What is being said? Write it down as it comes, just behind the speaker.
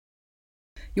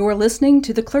You're listening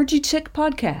to the Clergy Chick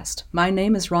podcast. My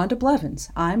name is Rhonda Blevins.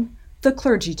 I'm the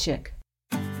Clergy Chick.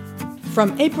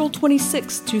 From April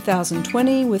 26,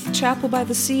 2020, with Chapel by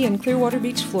the Sea in Clearwater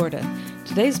Beach, Florida.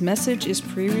 Today's message is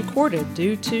pre-recorded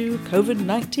due to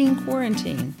COVID-19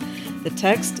 quarantine. The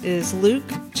text is Luke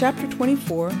chapter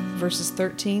 24, verses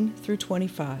 13 through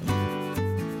 25.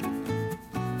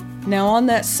 Now on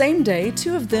that same day,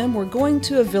 two of them were going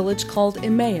to a village called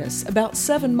Emmaus, about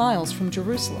 7 miles from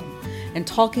Jerusalem, and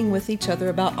talking with each other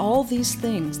about all these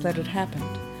things that had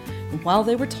happened. And while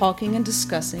they were talking and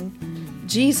discussing,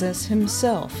 Jesus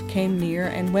himself came near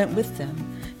and went with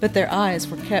them, but their eyes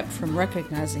were kept from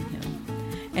recognizing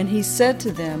him. And he said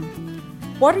to them,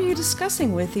 "What are you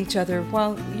discussing with each other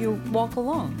while you walk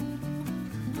along?"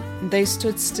 And they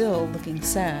stood still, looking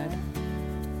sad.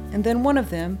 And then one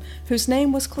of them, whose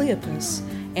name was Cleopas,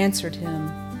 answered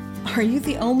him, "Are you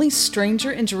the only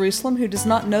stranger in Jerusalem who does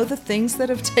not know the things that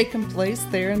have taken place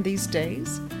there in these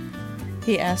days?"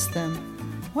 He asked them,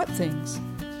 "What things?"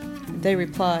 They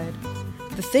replied,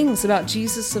 "The things about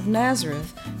Jesus of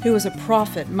Nazareth, who was a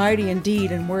prophet, mighty in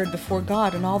deed and word before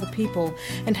God and all the people,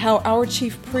 and how our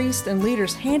chief priests and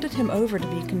leaders handed him over to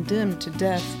be condemned to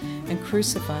death and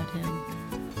crucified him.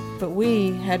 But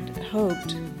we had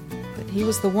hoped that he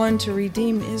was the one to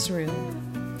redeem Israel.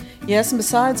 Yes, and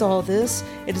besides all this,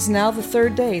 it is now the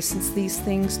third day since these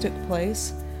things took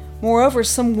place. Moreover,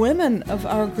 some women of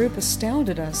our group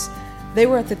astounded us. They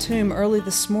were at the tomb early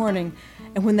this morning,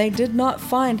 and when they did not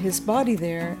find his body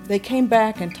there, they came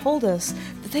back and told us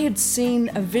that they had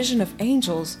seen a vision of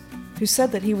angels who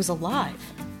said that he was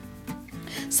alive.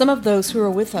 Some of those who were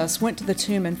with us went to the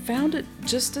tomb and found it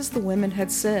just as the women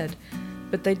had said,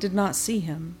 but they did not see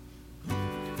him."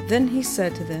 Then he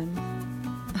said to them,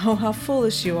 "Oh, how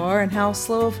foolish you are, and how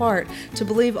slow of heart to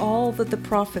believe all that the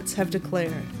prophets have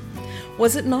declared.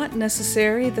 Was it not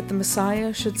necessary that the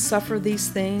Messiah should suffer these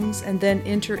things and then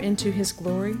enter into his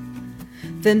glory?"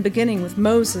 Then, beginning with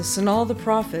Moses and all the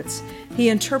prophets, he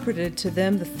interpreted to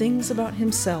them the things about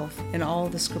himself in all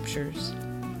the scriptures.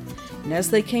 And as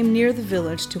they came near the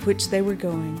village to which they were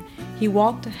going, he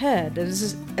walked ahead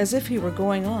as if he were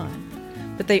going on.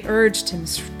 But they urged him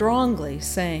strongly,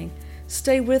 saying,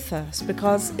 "Stay with us,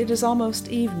 because it is almost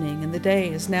evening, and the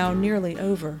day is now nearly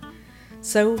over."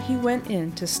 So he went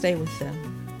in to stay with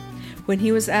them. When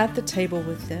he was at the table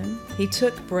with them, he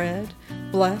took bread,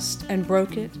 blessed and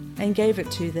broke it, and gave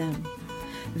it to them.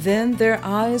 Then their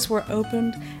eyes were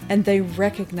opened, and they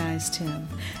recognized him,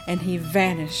 and he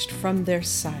vanished from their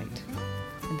sight.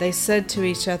 And they said to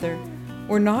each other,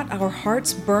 "Were not our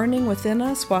hearts burning within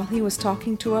us while he was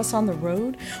talking to us on the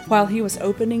road, while he was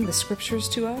opening the scriptures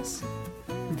to us?"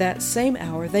 That same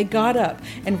hour they got up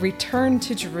and returned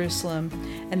to Jerusalem,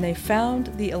 and they found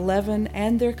the 11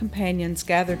 and their companions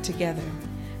gathered together.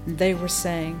 And they were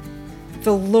saying,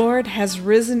 "The Lord has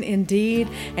risen indeed,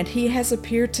 and he has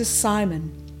appeared to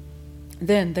Simon."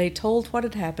 Then they told what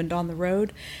had happened on the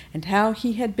road, and how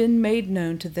he had been made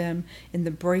known to them in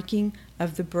the breaking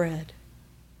of the bread.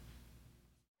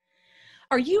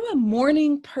 Are you a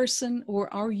morning person,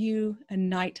 or are you a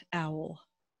night owl?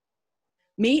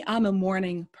 Me, I'm a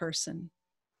morning person.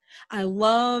 I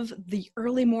love the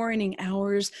early morning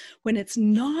hours when it's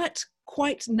not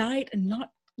quite night and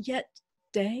not yet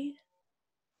day.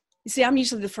 You see, I'm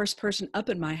usually the first person up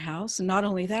in my house, and not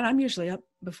only that, I'm usually up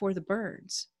before the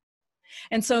birds.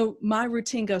 And so my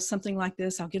routine goes something like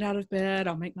this. I'll get out of bed,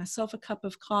 I'll make myself a cup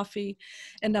of coffee,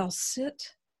 and I'll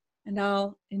sit and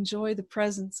I'll enjoy the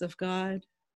presence of God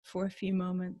for a few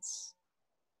moments.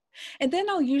 And then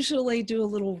I'll usually do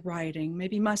a little writing,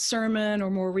 maybe my sermon, or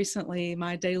more recently,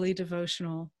 my daily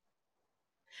devotional.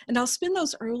 And I'll spend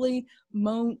those early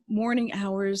morning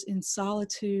hours in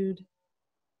solitude.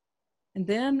 And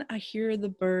then I hear the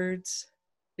birds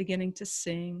beginning to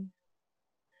sing,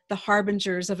 the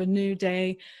harbingers of a new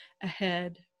day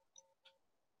ahead.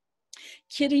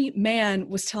 Kitty Mann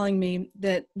was telling me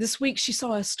that this week she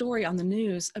saw a story on the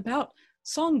news about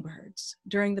songbirds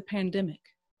during the pandemic.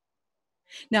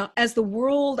 Now, as the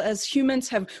world, as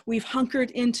humans we've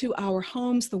hunkered into our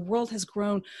homes, the world has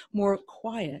grown more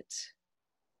quiet.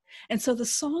 And so the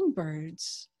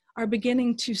songbirds are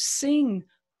beginning to sing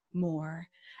more.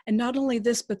 And not only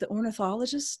this, but the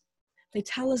ornithologists, they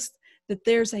tell us that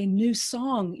there's a new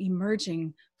song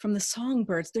emerging from the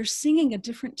songbirds. They're singing a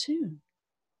different tune.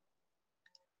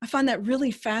 I find that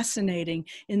really fascinating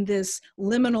in this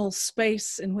liminal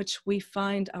space in which we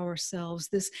find ourselves,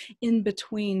 this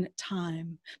in-between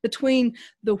time, between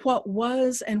the what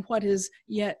was and what is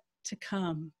yet to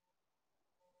come.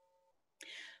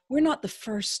 We're not the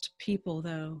first people,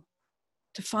 though,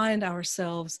 to find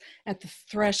ourselves at the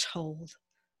threshold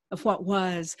of what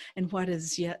was and what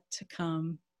is yet to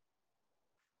come.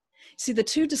 See, the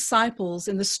two disciples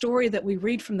in the story that we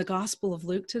read from the Gospel of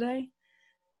Luke today,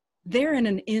 they're in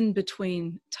an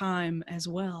in-between time as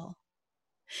well.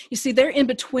 You see, they're in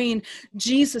between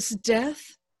Jesus'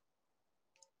 death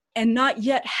and not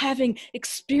yet having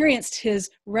experienced his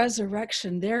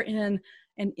resurrection. They're in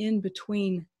an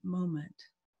in-between moment.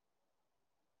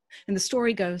 And the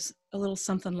story goes a little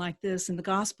something like this. In the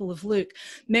Gospel of Luke,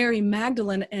 Mary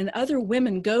Magdalene and other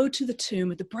women go to the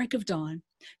tomb at the break of dawn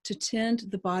to tend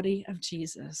the body of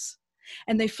Jesus.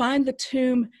 And they find the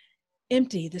tomb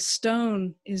empty. The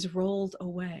stone is rolled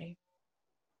away.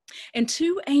 And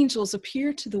two angels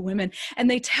appear to the women, and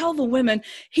they tell the women,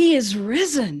 "He is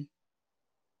risen."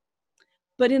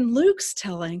 But in Luke's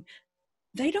telling,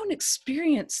 they don't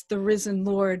experience the risen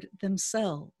Lord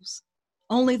themselves,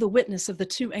 only the witness of the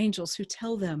two angels who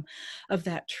tell them of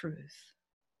that truth.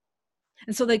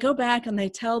 And so they go back and they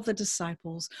tell the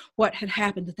disciples what had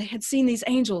happened, that they had seen these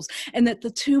angels and that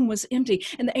the tomb was empty,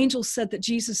 and the angels said that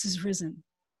Jesus is risen.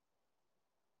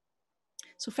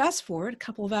 So fast forward a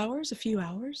couple of hours, a few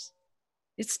hours,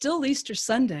 it's still Easter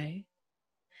Sunday,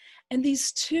 and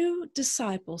these two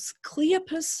disciples,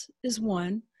 Cleopas is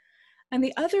one, and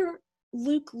the other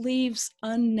Luke leaves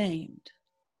unnamed.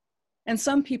 And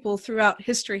some people throughout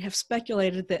history have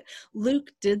speculated that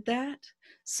Luke did that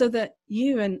so that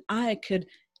you and I could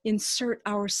insert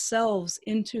ourselves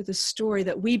into the story,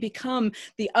 that we become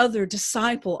the other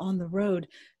disciple on the road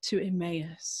to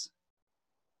Emmaus.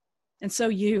 And so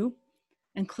you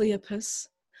and Cleopas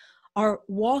are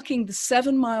walking the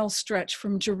 7-mile stretch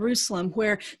from Jerusalem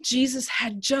where Jesus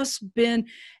had just been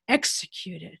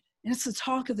executed. And it's the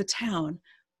talk of the town.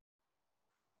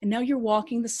 And now you're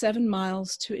walking the 7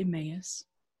 miles to Emmaus,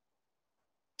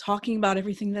 talking about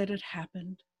everything that had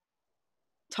happened,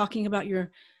 talking about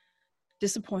your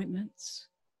disappointments.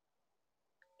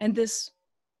 And this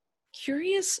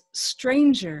curious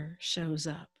stranger shows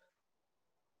up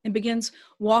and begins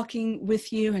walking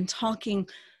with you and talking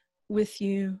with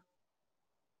you.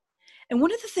 And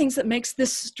one of the things that makes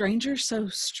this stranger so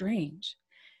strange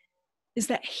is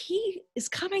that he is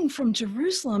coming from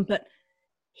Jerusalem, but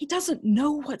he doesn't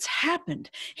know what's happened.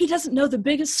 He doesn't know the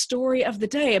biggest story of the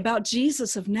day about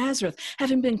Jesus of Nazareth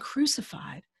having been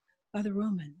crucified by the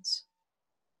Romans.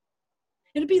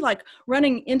 It'd be like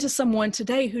running into someone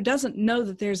today who doesn't know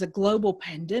that there's a global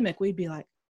pandemic. We'd be like,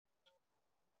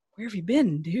 "Where have you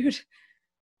been, dude?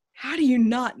 How do you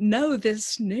not know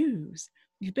this news?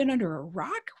 You've been under a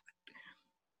rock?"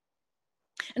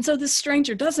 And so this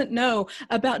stranger doesn't know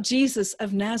about Jesus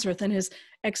of Nazareth and his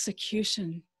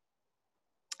execution.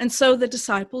 And so the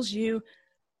disciples, you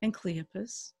and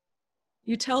Cleopas,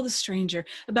 you tell the stranger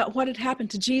about what had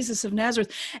happened to Jesus of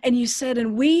Nazareth. And you said,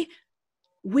 "And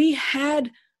we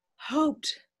had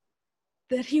hoped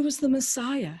that he was the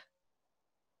Messiah."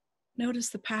 Notice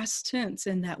the past tense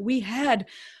in that. We had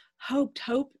hoped.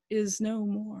 Hope is no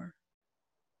more.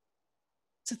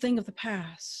 It's a thing of the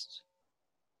past.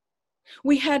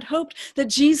 We had hoped that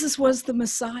Jesus was the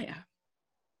Messiah.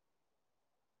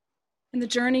 And the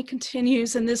journey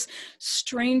continues, and this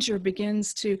stranger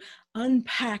begins to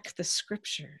unpack the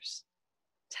scriptures,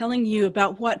 telling you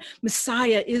about what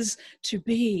Messiah is to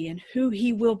be and who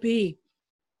he will be.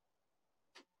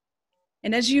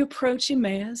 And as you approach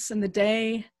Emmaus, and the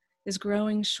day is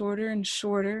growing shorter and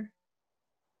shorter,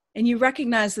 and you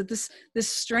recognize that this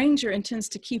stranger intends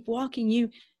to keep walking,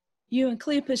 you and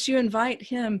Cleopas, you invite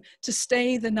him to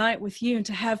stay the night with you and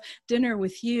to have dinner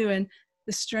with you. And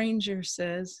the stranger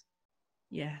says,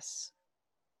 "Yes."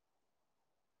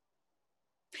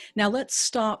 Now let's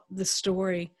stop the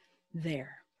story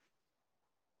there.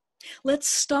 Let's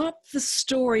stop the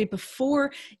story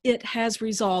before it has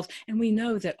resolved. And we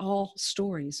know that all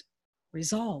stories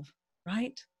resolve,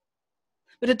 right?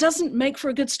 But it doesn't make for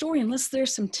a good story unless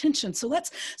there's some tension. So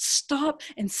let's stop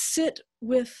and sit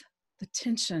with the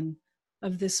tension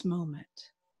of this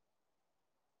moment.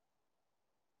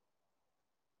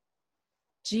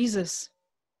 Jesus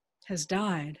has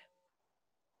died.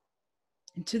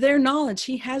 And to their knowledge,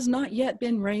 he has not yet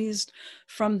been raised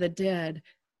from the dead.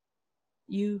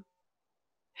 You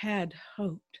had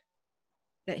hoped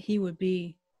that he would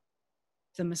be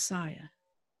the Messiah.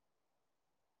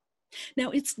 Now,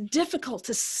 it's difficult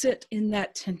to sit in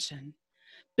that tension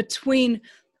between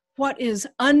what is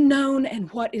unknown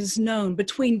and what is known,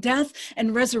 between death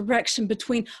and resurrection,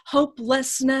 between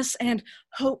hopelessness and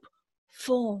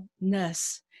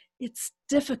hopefulness. It's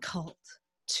difficult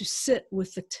to sit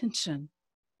with the tension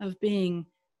of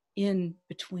being in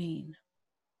between.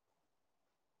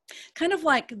 Kind of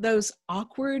like those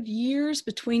awkward years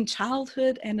between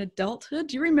childhood and adulthood.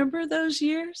 Do you remember those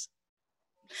years?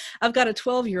 I've got a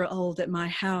 12-year-old at my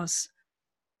house,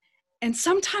 and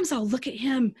sometimes I'll look at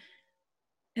him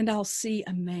and I'll see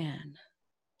a man.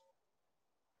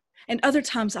 And other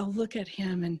times I'll look at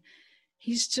him and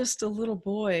he's just a little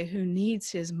boy who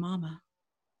needs his mama.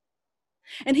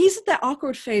 And he's at that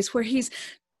awkward phase where he's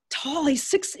tall, he's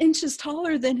 6 inches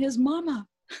taller than his mama.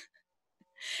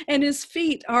 And his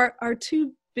feet are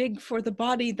too big for the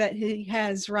body that he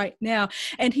has right now.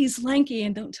 And he's lanky,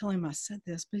 and don't tell him I said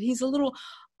this, but he's a little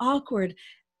awkward.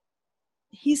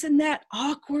 He's in that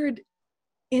awkward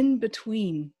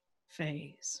in-between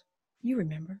phase. You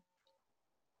remember.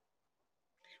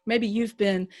 Maybe you've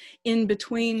been in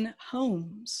between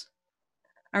homes.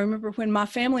 I remember when my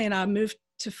family and I moved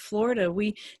to Florida,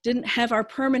 we didn't have our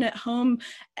permanent home,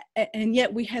 and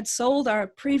yet we had sold our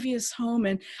previous home,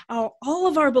 and all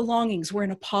of our belongings were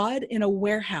in a pod in a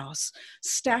warehouse,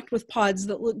 stacked with pods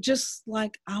that looked just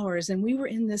like ours. And we were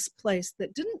in this place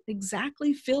that didn't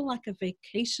exactly feel like a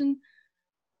vacation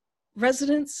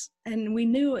residence, and we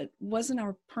knew it wasn't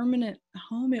our permanent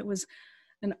home. It was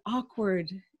an awkward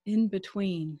in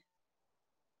between.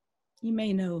 You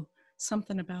may know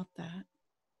something about that.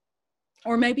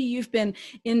 Or maybe you've been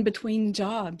in between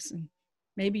jobs, and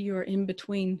maybe you're in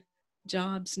between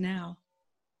jobs now.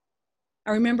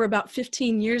 I remember about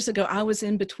 15 years ago, I was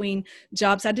in between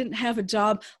jobs. I didn't have a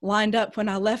job lined up when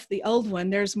I left the old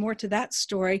one. There's more to that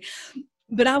story.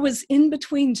 But I was in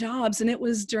between jobs, and it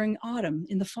was during autumn,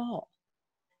 in the fall.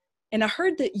 And I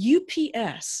heard that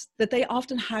UPS, that they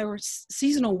often hire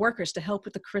seasonal workers to help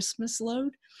with the Christmas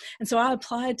load. And so I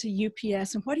applied to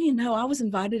UPS, and what do you know, I was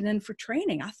invited in for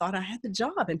training. I thought I had the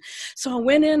job. And so I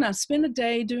went in, I spent a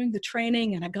day doing the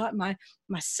training, and I got my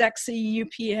sexy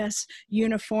UPS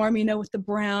uniform, with the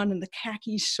brown and the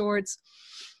khaki shorts.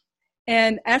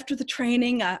 And after the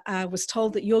training, I was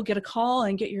told that you'll get a call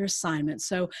and get your assignment.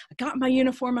 So I got my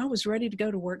uniform. I was ready to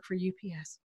go to work for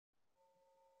UPS.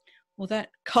 Well, that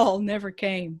call never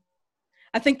came.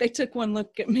 I think they took one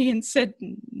look at me and said,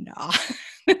 nah.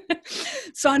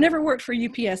 So I never worked for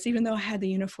UPS, even though I had the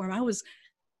uniform. I was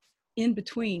in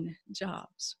between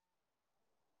jobs.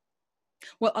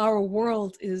 Well, our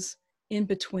world is in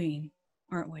between,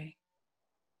 aren't we?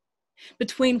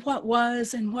 Between what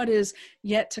was and what is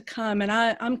yet to come. And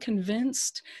I'm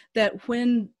convinced that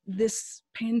when this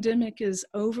pandemic is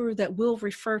over, that we'll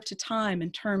refer to time in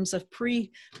terms of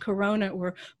pre-corona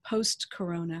or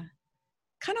post-corona.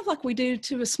 Kind of like we do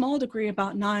to a small degree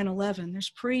about 9/11.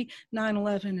 There's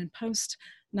pre-9/11 and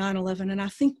post-9/11. And I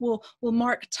think we'll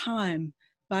mark time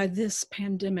by this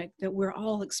pandemic that we're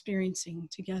all experiencing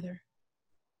together.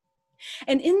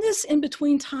 And in this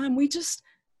in-between time, we just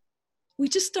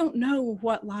don't know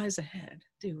what lies ahead,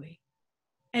 do we?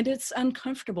 And it's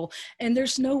uncomfortable. And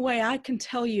there's no way I can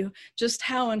tell you just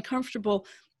how uncomfortable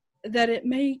that it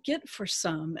may get for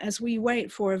some as we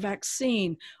wait for a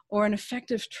vaccine or an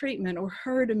effective treatment or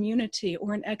herd immunity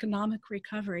or an economic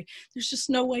recovery. There's just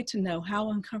no way to know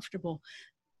how uncomfortable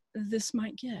this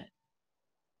might get.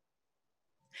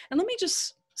 And let me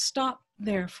just stop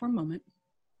there for a moment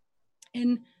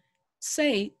and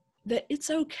say that it's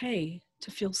okay to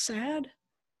feel sad,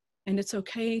 and it's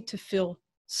okay to feel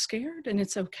scared, and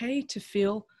it's okay to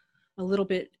feel a little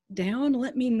bit down.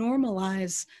 Let me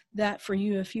normalize that for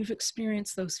you if you've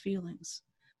experienced those feelings,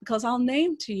 because I'll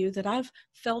name to you that I've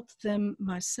felt them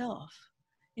myself.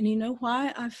 And you know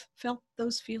why I've felt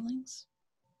those feelings?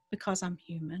 Because I'm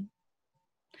human,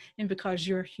 and because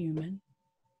you're human.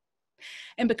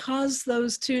 And because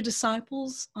those 2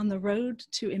 disciples on the road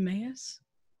to Emmaus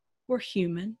were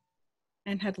human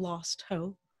and had lost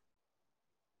hope.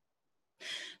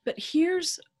 But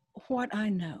here's what I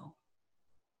know.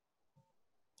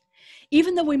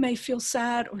 Even though we may feel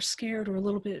sad or scared or a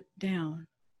little bit down,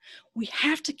 we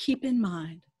have to keep in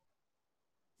mind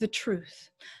the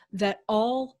truth that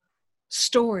all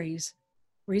stories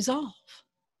resolve.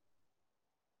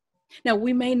 Now,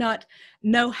 we may not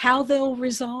know how they'll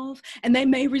resolve, and they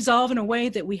may resolve in a way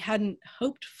that we hadn't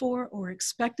hoped for or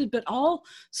expected, but all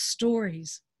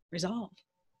stories resolve.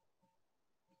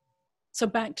 So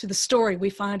back to the story we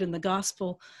find in the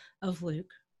Gospel of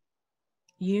Luke.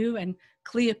 You and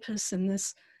Cleopas and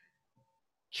this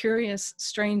curious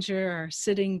stranger are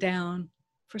sitting down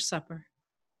for supper.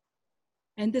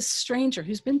 And this stranger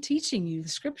who's been teaching you the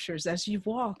scriptures as you've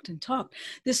walked and talked,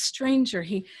 this stranger,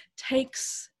 he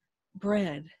takes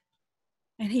bread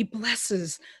and he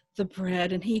blesses the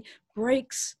bread and he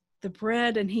breaks the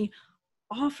bread and he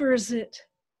offers it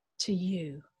to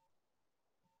you.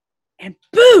 And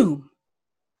boom!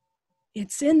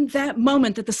 It's in that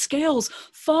moment that the scales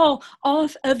fall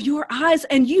off of your eyes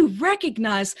and you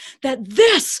recognize that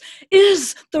this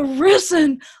is the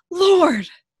risen Lord.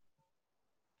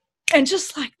 And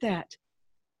just like that,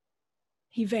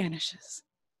 he vanishes.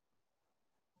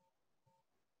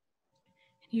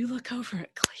 And you look over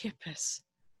at Cleopas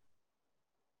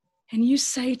and you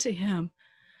say to him,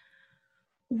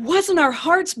 wasn't our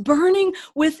hearts burning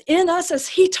within us as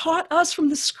he taught us from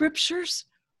the scriptures?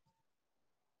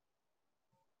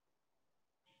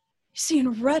 You see,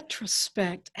 in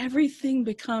retrospect, everything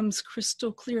becomes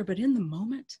crystal clear, but in the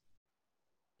moment,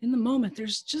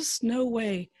 there's just no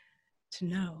way to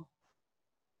know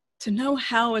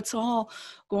how it's all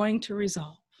going to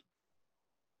resolve.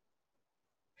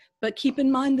 But keep in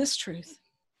mind this truth,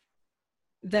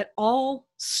 that all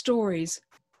stories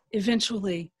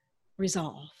eventually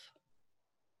resolve.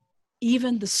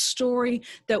 Even the story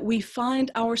that we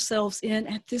find ourselves in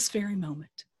at this very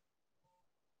moment.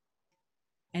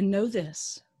 And know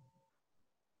this,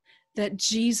 that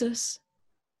Jesus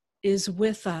is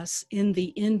with us in the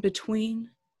in-between,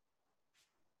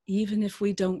 even if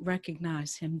we don't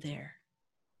recognize him there.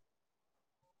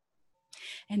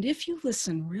 And if you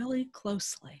listen really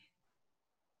closely,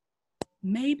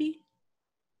 maybe,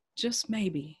 just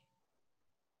maybe,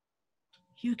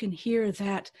 you can hear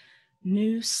that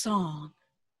new song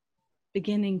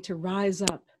beginning to rise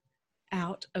up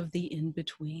out of the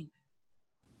in-between.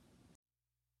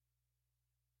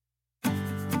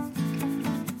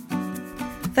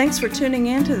 Thanks for tuning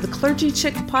in to the Clergy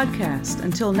Chick podcast.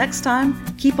 Until next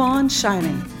time, keep on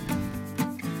shining.